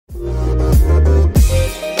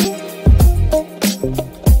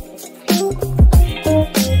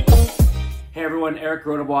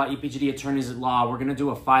Eric Grotebaugh, EPGD Attorneys at Law. We're going to do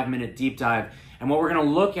a 5-minute deep dive. And what we're going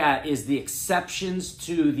to look at is the exceptions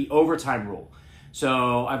to the overtime rule.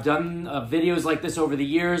 So I've done videos like this over the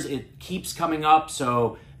years. It keeps coming up,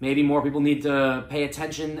 so maybe more people need to pay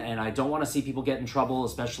attention, and I don't want to see people get in trouble,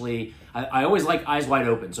 especially, I always like eyes wide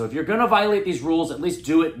open. So if you're going to violate these rules, at least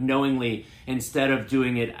do it knowingly instead of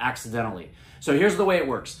doing it accidentally. So here's the way it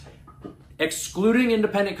works. Excluding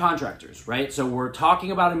independent contractors, right? So we're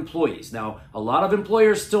talking about employees. Now, a lot of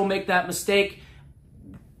employers still make that mistake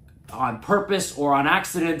on purpose or on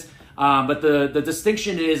accident. But the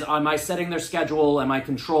distinction is, am I setting their schedule? Am I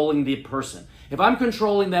controlling the person? If I'm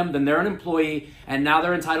controlling them, then they're an employee, and now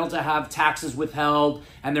they're entitled to have taxes withheld,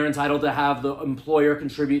 and they're entitled to have the employer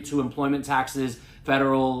contribute to employment taxes,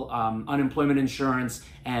 federal unemployment insurance,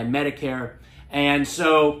 and Medicare, and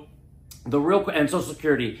so and Social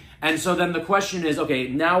Security. And so then the question is, okay,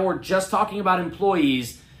 now we're just talking about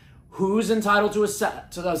employees. Who's entitled to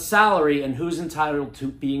a salary and who's entitled to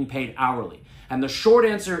being paid hourly? And the short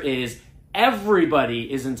answer is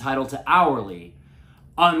everybody is entitled to hourly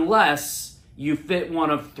unless you fit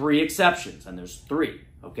one of 3 exceptions. And there's 3,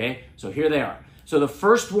 okay? So here they are. So the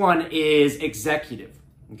first one is executive.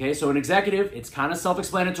 Okay, so an executive, it's kind of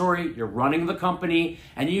self-explanatory. You're running the company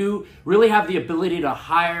and you really have the ability to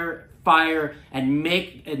hire, fire, and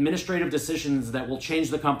make administrative decisions that will change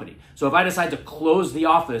the company. So if I decide to close the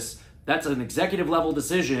office, that's an executive level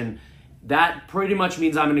decision. That pretty much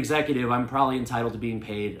means I'm an executive. I'm probably entitled to being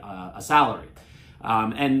paid a salary.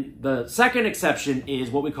 And the second exception is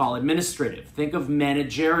what we call administrative. Think of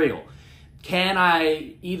managerial. Can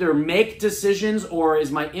I either make decisions or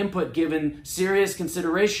is my input given serious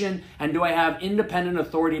consideration? And do I have independent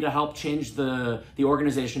authority to help change the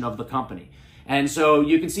organization of the company? And so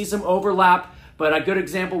you can see some overlap, but a good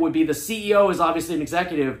example would be the CEO is obviously an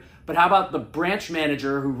executive, but how about the branch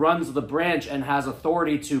manager who runs the branch and has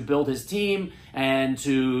authority to build his team and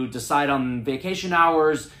to decide on vacation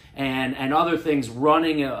hours and other things,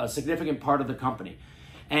 running a significant part of the company?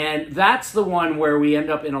 And that's the one where we end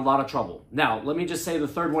up in a lot of trouble. Now, let me just say the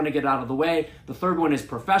third one to get out of the way. The third one is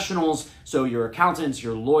professionals. So your accountants,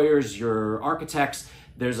 your lawyers, your architects.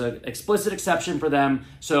 There's an explicit exception for them.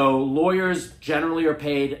 So lawyers generally are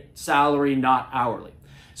paid salary, not hourly.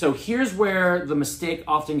 So here's where the mistake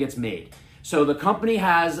often gets made. So the company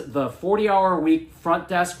has the 40-hour-a-week front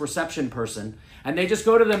desk reception person, and they just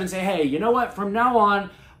go to them and say, hey, you know what? From now on,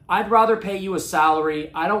 I'd rather pay you a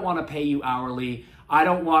salary. I don't want to pay you hourly. I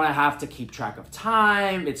don't want to have to keep track of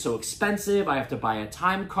time. It's so expensive. I have to buy a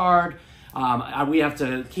time card. We have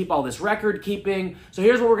to keep all this record keeping. So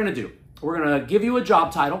here's what we're going to do. We're going to give you a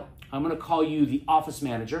job title. I'm going to call you the office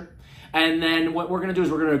manager. And then what we're going to do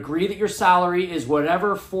is we're going to agree that your salary is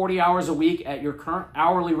whatever 40 hours a week at your current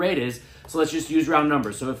hourly rate is. So let's just use round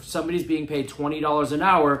numbers. So if somebody's being paid $20 an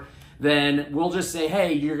hour, then we'll just say,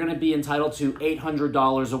 hey, you're going to be entitled to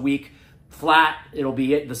 $800 a week flat. It'll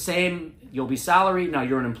be the same. You'll be salaried. Now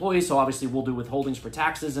you're an employee, so obviously we'll do withholdings for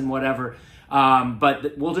taxes and whatever.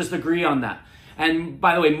 But we'll just agree on that. And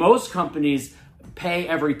by the way, most companies pay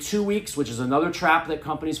every 2 weeks, which is another trap that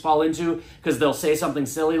companies fall into, because they'll say something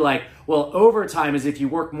silly like, well, overtime is if you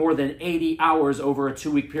work more than 80 hours over a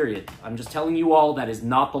 2-week period. I'm just telling you all that is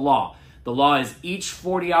not the law. The law is each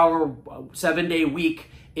 40-hour, 7-day week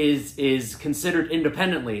is considered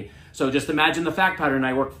independently. So just imagine the fact pattern.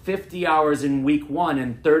 I work 50 hours in week 1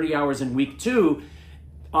 and 30 hours in week 2.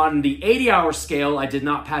 On the 80-hour scale, I did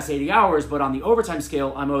not pass 80 hours, but on the overtime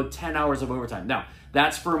scale, I'm owed 10 hours of overtime. Now,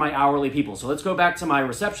 that's for my hourly people. So let's go back to my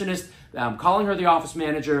receptionist. I'm calling her the office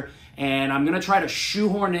manager, and I'm going to try to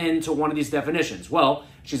shoehorn into one of these definitions. Well,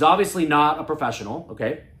 she's obviously not a professional,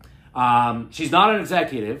 okay? She's not an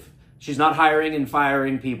executive. She's not hiring and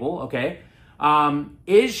firing people, okay?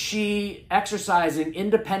 Is she exercising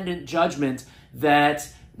independent judgment that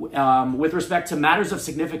with respect to matters of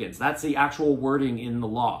significance? That's the actual wording in the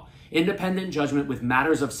law. Independent judgment with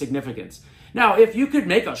matters of significance. Now, if you could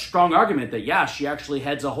make a strong argument that, yeah, she actually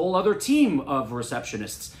heads a whole other team of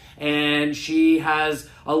receptionists and she has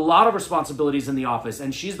a lot of responsibilities in the office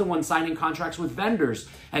and she's the one signing contracts with vendors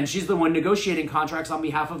and she's the one negotiating contracts on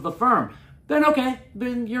behalf of the firm, then okay,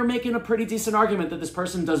 then you're making a pretty decent argument that this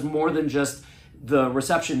person does more than just the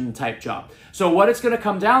reception type job. So what it's going to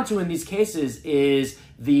come down to in these cases is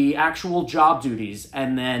the actual job duties.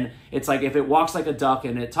 And then it's like, if it walks like a duck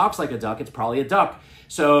and it talks like a duck, it's probably a duck.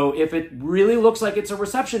 So if it really looks like it's a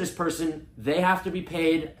receptionist person, they have to be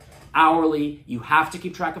paid hourly. You have to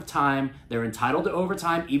keep track of time. They're entitled to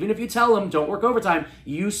overtime. Even if you tell them don't work overtime,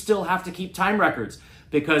 you still have to keep time records,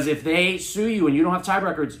 because if they sue you and you don't have time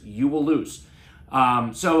records, you will lose.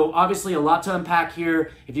 So obviously a lot to unpack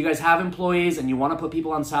here. If you guys have employees and you want to put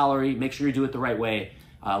people on salary, make sure you do it the right way.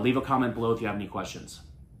 Leave a comment below if you have any questions.